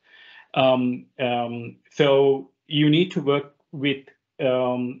like. So you need to work with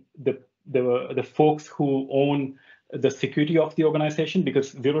the folks who own the security of the organization,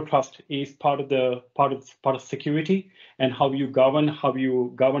 because zero trust is part of security, and how you govern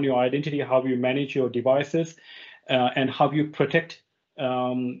your identity, how you manage your devices, and how you protect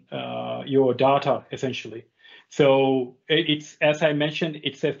your data, essentially. So it's, as I mentioned,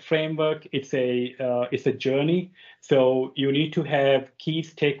 it's a framework, it's a journey. So you need to have key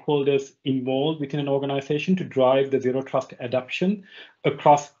stakeholders involved within an organization to drive the zero trust adoption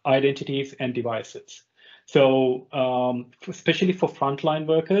across identities and devices. So especially for frontline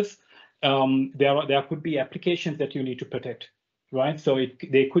workers, there could be applications that you need to protect, right? So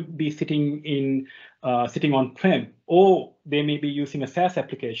they could be sitting on-prem, or they may be using a SaaS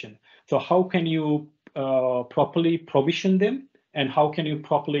application. So how can you properly provision them, and how can you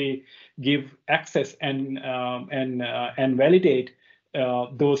properly give access and validate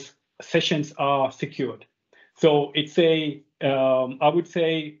those sessions are secured? So it's I would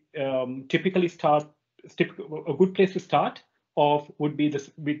say typically a good place to start off would be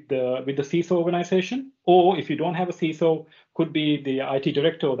with the CISO organization, or if you don't have a CISO, could be the IT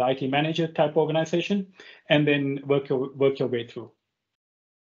director or the IT manager type organization, and then work your way through.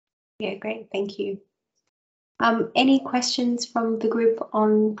 Yeah, great, thank you. Any questions from the group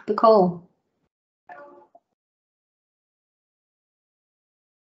on the call?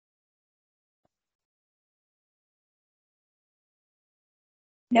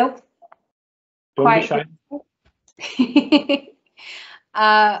 Nope. Don't be shy.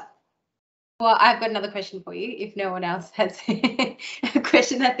 Well, I've got another question for you, if no one else has a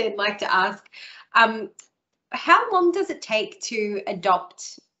question that they'd like to ask. How long does it take to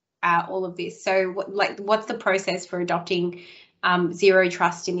adopt all of this? So what's the process for adopting zero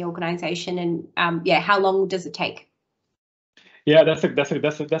trust in the organization, and yeah, how long does it take? Yeah, that's a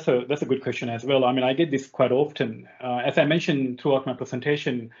good question as well. I mean, I get this quite often. As I mentioned throughout my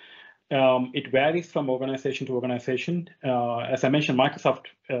presentation, It varies from organization to organization. As I mentioned, Microsoft,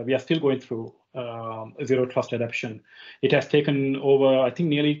 we are still going through zero trust adoption. It has taken over, I think,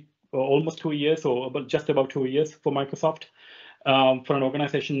 nearly almost 2 years, or about just about 2 years for Microsoft, for an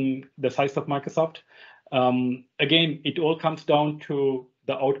organization the size of Microsoft. Again, it all comes down to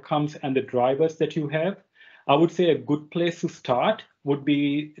the outcomes and the drivers that you have. I would say a good place to start would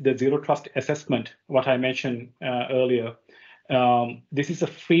be the zero trust assessment, what I mentioned earlier. This is a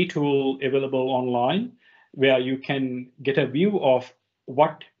free tool available online where you can get a view of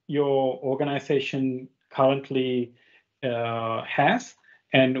what your organization currently has,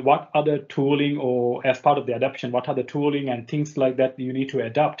 and what other tooling, or as part of the adoption, what other tooling and things like that you need to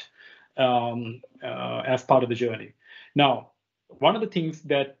adapt as part of the journey. Now, one of the things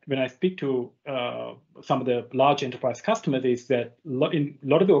that when I speak to some of the large enterprise customers is that in a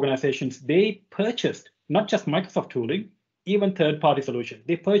lot of the organizations, they purchased not just Microsoft tooling, even third-party solutions.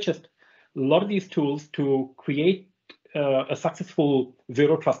 They purchased a lot of these tools to create a successful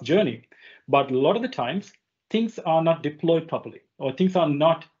zero trust journey. But a lot of the times, things are not deployed properly, or things are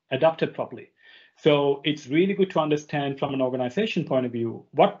not adapted properly. So it's really good to understand from an organization point of view,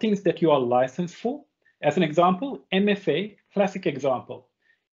 what things that you are licensed for. As an example, MFA, classic example.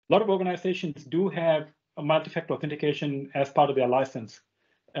 A lot of organizations do have a multi-factor authentication as part of their license,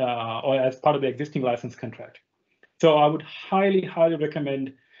 or as part of the existing license contract. So I would highly, highly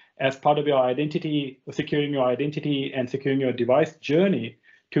recommend, as part of your identity, securing your identity and securing your device journey,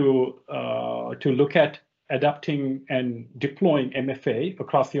 to look at adapting and deploying MFA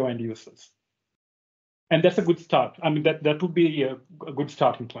across your end users. And that's a good start. I mean, that would be a good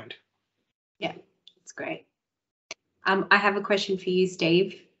starting point. Yeah, that's great. I have a question for you,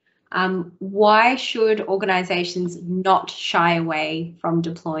 Steve. Why should organizations not shy away from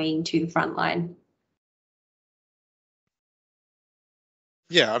deploying to the front line?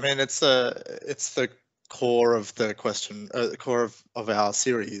 Yeah, I mean, it's the core of the question, core of our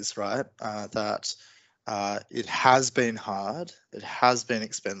series, right? That it has been hard, it has been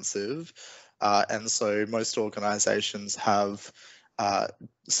expensive, and so most organizations have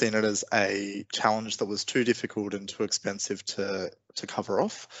seen it as a challenge that was too difficult and too expensive to cover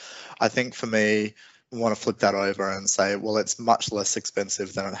off. I think for me, I want to flip that over and say, well, it's much less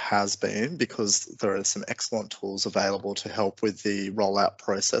expensive than it has been, because there are some excellent tools available to help with the rollout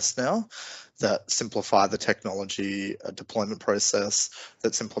process now that simplify the technology deployment process,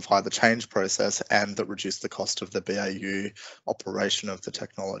 that simplify the change process, and that reduce the cost of the BAU operation of the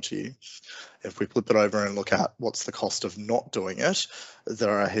technology. If we flip it over and look at what's the cost of not doing it,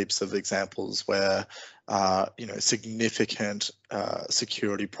 there are heaps of examples where significant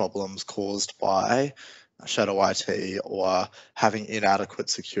security problems caused by shadow IT, or having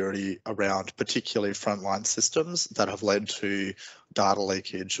inadequate security around particularly frontline systems that have led to data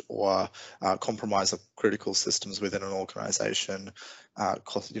leakage or compromise of critical systems within an organization,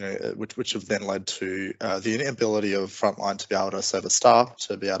 which have then led to the inability of frontline to be able to service staff,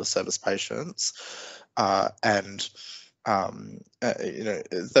 to be able to service patients, and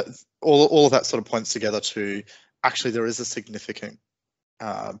all of that sort of points together to actually there is a significant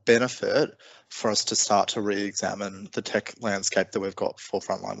benefit for us to start to re-examine the tech landscape that we've got for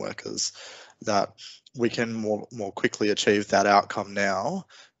frontline workers, that we can more quickly achieve that outcome now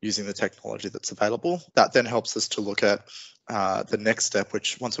using the technology that's available. That then helps us to look at the next step,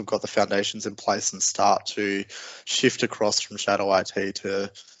 which once we've got the foundations in place and start to shift across from shadow IT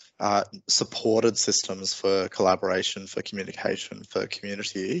to supported systems for collaboration, for communication, for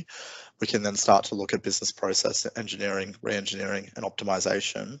community, we can then start to look at business process engineering, re-engineering and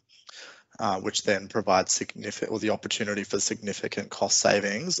optimization, which then provides significant, or the opportunity for significant cost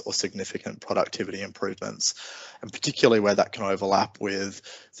savings or significant productivity improvements, and particularly where that can overlap with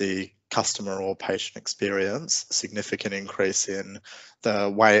the customer or patient experience, significant increase in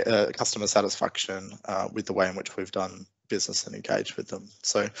the way customer satisfaction with the way in which we've done business and engaged with them.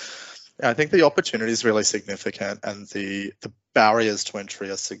 So I think the opportunity is really significant, and the barriers to entry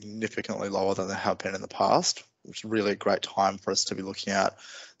are significantly lower than they have been in the past, which is really a great time for us to be looking at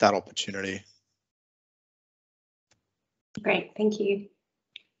that opportunity. Great, thank you.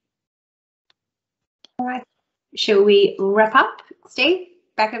 All right, shall we wrap up? Steve,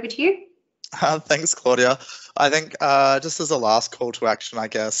 back over to you. Thanks, Claudia. I think just as a last call to action, I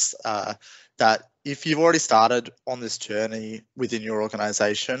guess, that if you've already started on this journey within your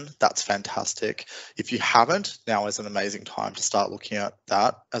organization, that's fantastic. If you haven't, now is an amazing time to start looking at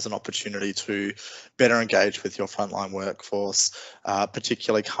that as an opportunity to better engage with your frontline workforce,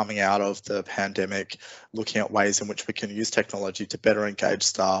 particularly coming out of the pandemic, looking at ways in which we can use technology to better engage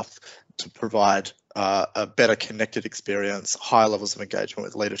staff, to provide a better connected experience, higher levels of engagement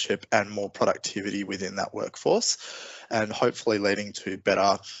with leadership, and more productivity within that workforce, and hopefully leading to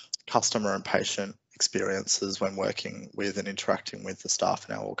better customer and patient experiences when working with and interacting with the staff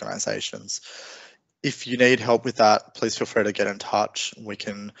in our organisations. If you need help with that, please feel free to get in touch. We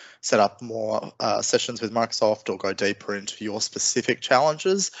can set up more sessions with Microsoft or go deeper into your specific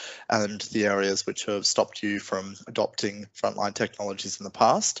challenges and the areas which have stopped you from adopting frontline technologies in the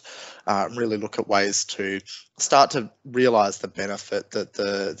past. Really look at ways to start to realise the benefit that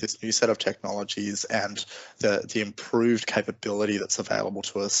this new set of technologies and the improved capability that's available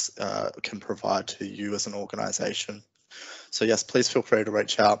to us can provide to you as an organisation. So yes, please feel free to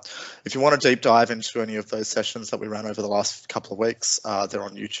reach out. If you want to deep dive into any of those sessions that we ran over the last couple of weeks, they're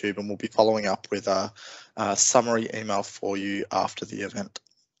on YouTube, and we'll be following up with a summary email for you after the event.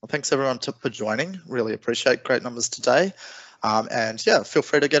 Well, thanks everyone for joining. Really appreciate great numbers today. And yeah, feel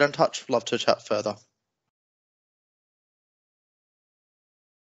free to get in touch. Love to chat further.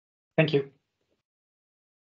 Thank you.